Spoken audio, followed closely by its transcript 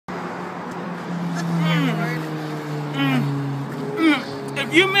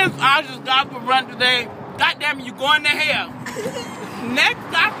If you miss Ajia's Gospel Brunch today, goddamn it, you going to hell. Next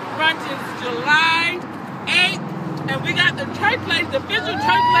Gospel Brunch is July 8th, and we got the church ladies, the official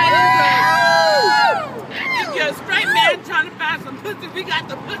church ladies. If you're a straight man trying to find some pussy, we got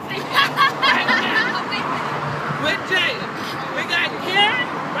the pussy right now with Jay. We got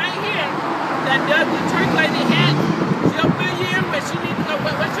Karen right here that does the church lady hat. She'll fill you in where she needs to go.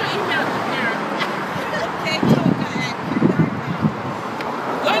 What's your email, Karen?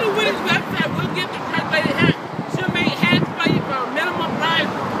 Go to Woody's website. We'll get the church lady hat. She'll make hats for you for a minimum price.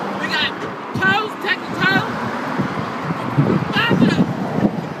 We got toes, Texas toes.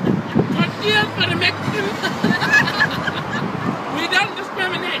 Tortillas for the Mexicans.